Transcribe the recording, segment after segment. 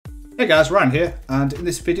Hey guys, Ryan here, and in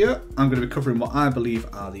this video I'm going to be covering what I believe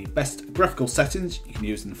are the best graphical settings you can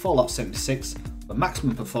use in Fallout 76 for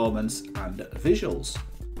maximum performance and visuals.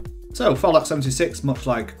 So Fallout 76, much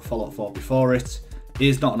like Fallout 4 before it,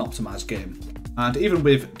 is not an optimised game, and even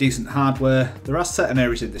with decent hardware, there are certain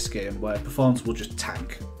areas in this game where performance will just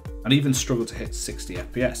tank, and even struggle to hit 60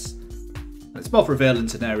 FPS. And it's more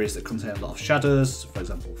prevalent in areas that contain a lot of shadows, for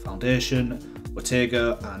example Foundation,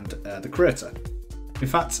 Ortega and the Crater. In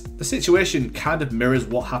fact, the situation kind of mirrors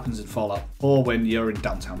what happens in Fallout 4 when you're in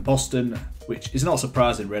downtown Boston, which is not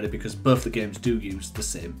surprising really because both the games do use the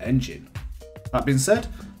same engine. That being said,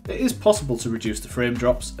 it is possible to reduce the frame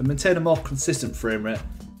drops and maintain a more consistent frame rate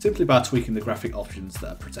simply by tweaking the graphic options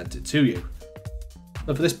that are presented to you.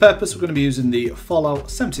 So for this purpose, we're going to be using the Fallout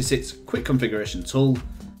 76 Quick Configuration tool,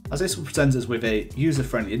 as this will present us with a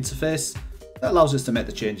user-friendly interface that allows us to make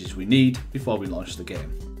the changes we need before we launch the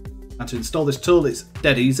game. And to install this tool, it's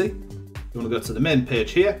dead easy. You want to go to the main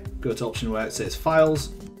page here, go to option where it says Files,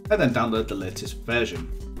 and then download the latest version.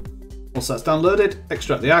 Once that's downloaded,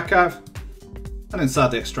 extract the archive, and inside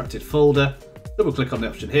the extracted folder, double click on the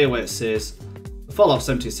option here where it says the Fallout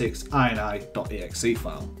 76 ini.exe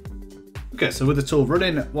file. Okay, so with the tool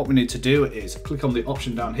running, what we need to do is click on the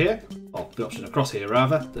option down here, or the option across here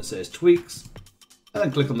rather, that says Tweaks, and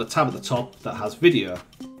then click on the tab at the top that has Video.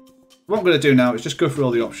 What I'm going to do now is just go through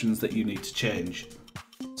all the options that you need to change.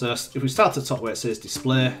 So if we start at the top where it says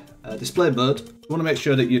display mode, you want to make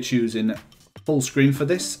sure that you're choosing full screen for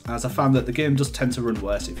this, as I found that the game does tend to run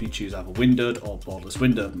worse if you choose either windowed or borderless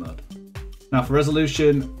windowed mode. Now for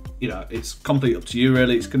resolution, it's completely up to you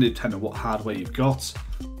really, it's going to depend on what hardware you've got.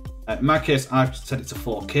 In my case, I've set it to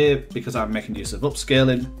 4K because I'm making use of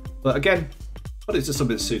upscaling, but again, put it to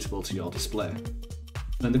something that's suitable to your display.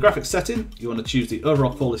 In the graphics setting, you want to choose the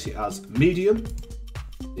overall quality as medium.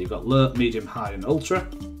 So you've got low, medium, high and ultra.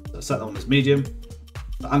 So set that one as medium.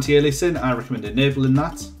 For anti-aliasing, I recommend enabling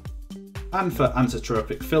that. And for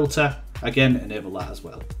Anisotropic filter, again enable that as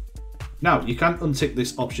well. Now you can untick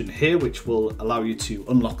this option here, which will allow you to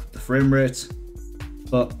unlock the frame rate.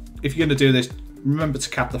 But if you're going to do this, remember to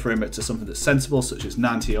cap the frame rate to something that's sensible, such as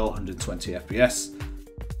 90 or 120 FPS.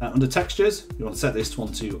 Under textures, you want to set this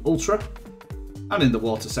one to ultra. And in the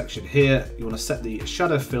water section here, you want to set the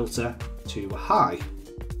shadow filter to high.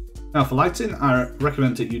 Now for lighting, I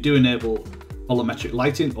recommend that you do enable volumetric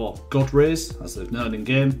lighting, or God rays as they're known in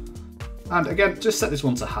game. And again, just set this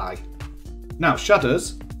one to high. Now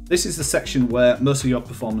shadows, this is the section where most of your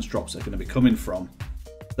performance drops are going to be coming from.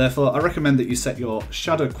 Therefore, I recommend that you set your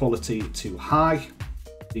shadow quality to high,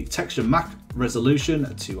 the texture map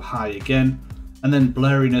resolution to high again, and then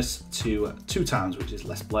blurriness to 2 times, which is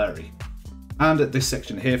less blurry. And at this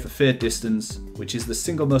section here for fade distance, which is the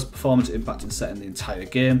single most performance impacting setting in the entire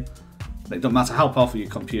game. And it doesn't matter how powerful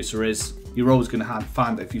your computer is, you're always going to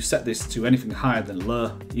find that if you set this to anything higher than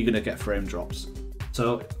low, you're going to get frame drops.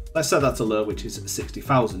 So let's set that to low, which is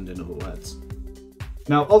 60,000 in other words.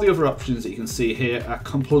 Now all the other options that you can see here are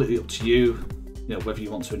completely up to you, whether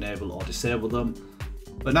you want to enable or disable them.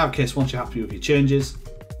 But in our case, once you're happy with your changes,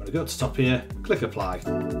 I'm going to go to the top here, click apply.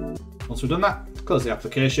 Once we've done that, close the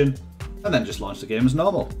application, and then just launch the game as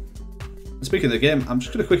normal. And speaking of the game, I'm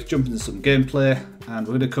just going to quickly jump into some gameplay, and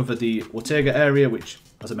we're going to cover the Ortega area, which,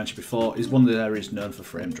 as I mentioned before, is one of the areas known for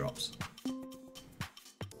frame drops.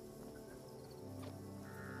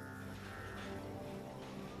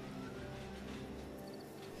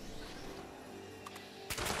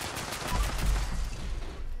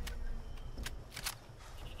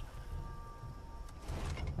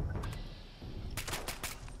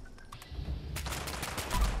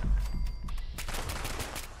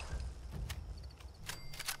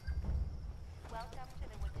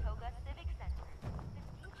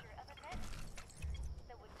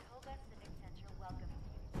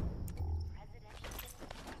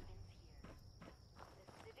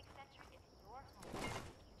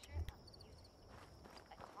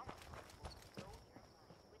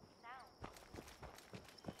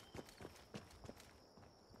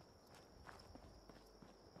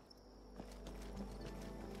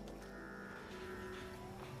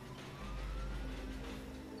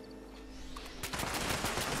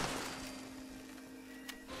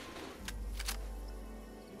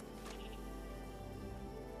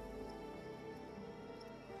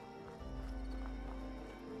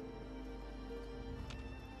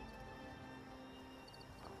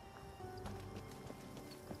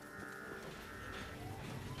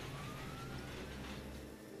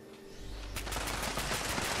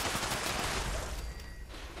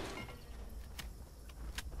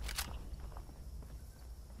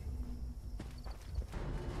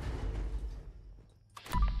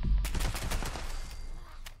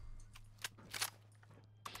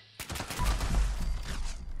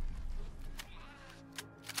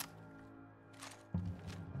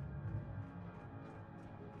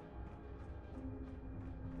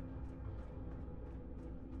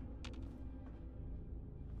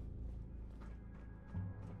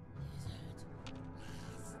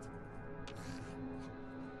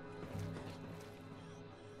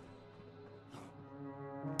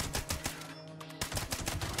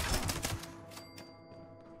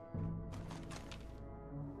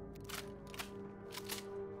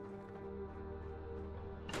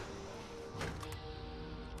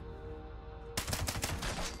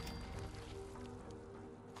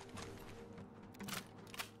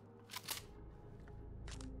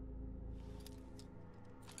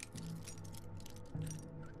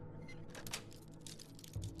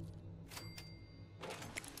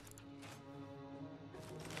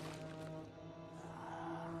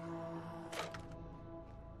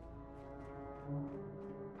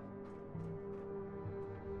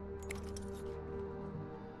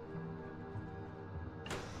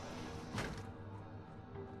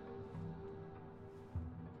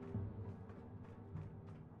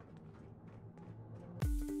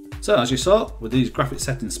 So as you saw, with these graphic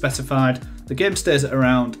settings specified, the game stays at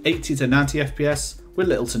around 80 to 90 FPS with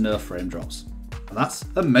little to no frame drops. And that's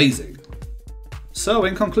amazing! So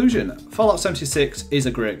in conclusion, Fallout 76 is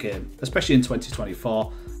a great game, especially in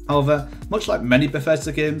 2024. However, much like many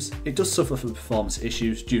Bethesda games, it does suffer from performance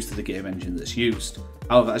issues due to the game engine that's used.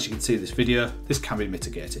 However, as you can see in this video, this can be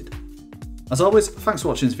mitigated. As always, thanks for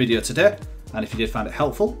watching this video today, and if you did find it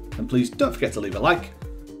helpful, then please don't forget to leave a like,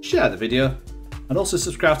 share the video, and also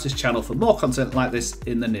subscribe to this channel for more content like this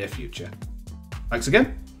in the near future. Thanks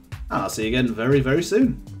again, and I'll see you again very, very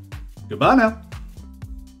soon. Goodbye now.